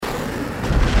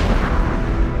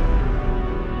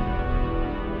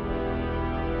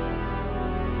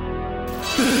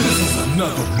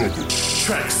another nigga.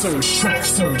 Track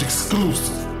surge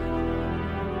exclusive.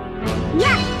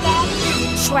 Yuck,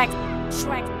 Daddy. Track.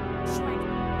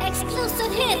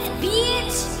 Exclusive hits,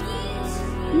 bitch.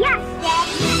 Yuck,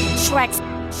 Daddy. Track.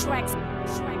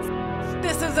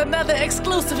 This is another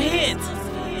exclusive hit.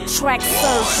 Track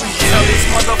surge. Tell these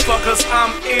motherfuckers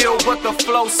I'm ill, but the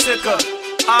flow sicker.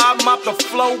 I mop the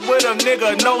flow with a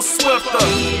nigga, no swifter.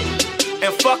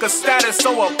 And fuck a status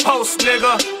or a post,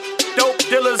 nigga. Dope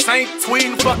dealers ain't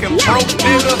tweeting, fucking broke,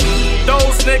 nigga.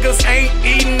 Those niggas ain't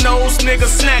eating, those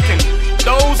niggas snacking.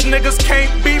 Those niggas can't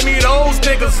beat me, those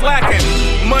niggas lacking.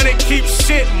 Money keeps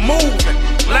shit moving,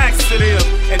 laxative.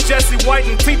 And Jesse White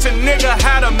and teach a nigga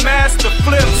how to master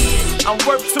flips. I'm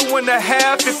worth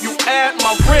 2.5 if you add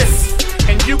my wrist.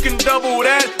 And you can double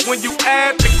that when you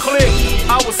add the click.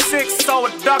 I was sick, saw a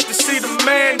doctor, she the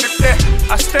man did that.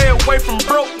 I stay away from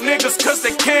broke niggas cause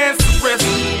they cancerous.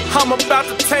 I'm about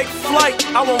to take flight,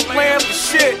 I won't land for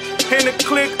shit. And the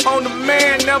click on the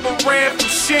man never ran from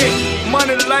shit.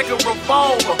 Money like a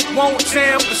revolver, won't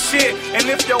jam for shit. And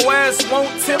if your ass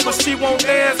won't tip her, she won't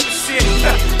dance for shit.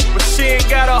 But she ain't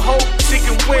gotta hope, she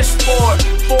can wish for it.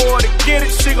 For her to get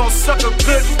it, she gon' suck a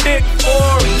good dick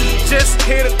for it. Just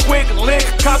hit a quick lick,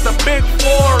 cop the big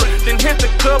for it. Then hit the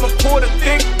club and pour the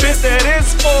thick bitch that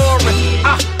is for it.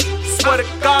 I swear to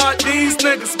God, these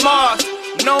niggas Mars.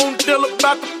 Known deal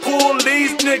about to pull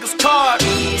these niggas cards.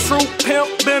 True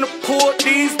pimp been to pull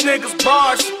these niggas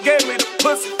bars. She gave me the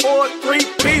pussy for a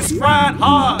 3-piece ride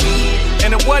hard.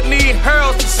 And it wasn't even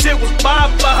hers, the shit was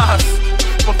bye-byes.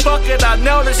 But fuck it, I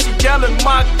know that she yelling,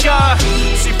 my God.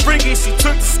 She freaky, she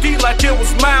took the ski like it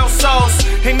was mouse sauce.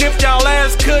 And if y'all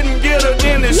ass couldn't get her,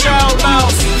 then it's y'all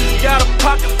lost. Got a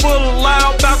pocket full of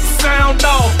loud, about to sound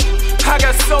off. I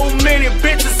got so many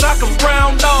bitches I can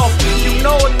round off. You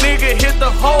know a nigga hit the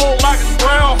hole like a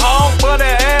groundhog, but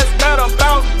her ass better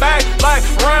bounce back like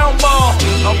round ball.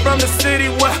 I'm from the city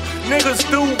where niggas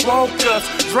do want us.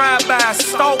 Drive by,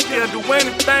 stalk ya, do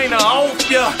anything to off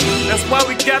ya. That's why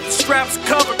we got the straps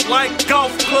covered like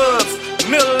golf clubs.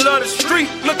 Middle of the street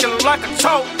looking like a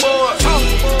chalkboard.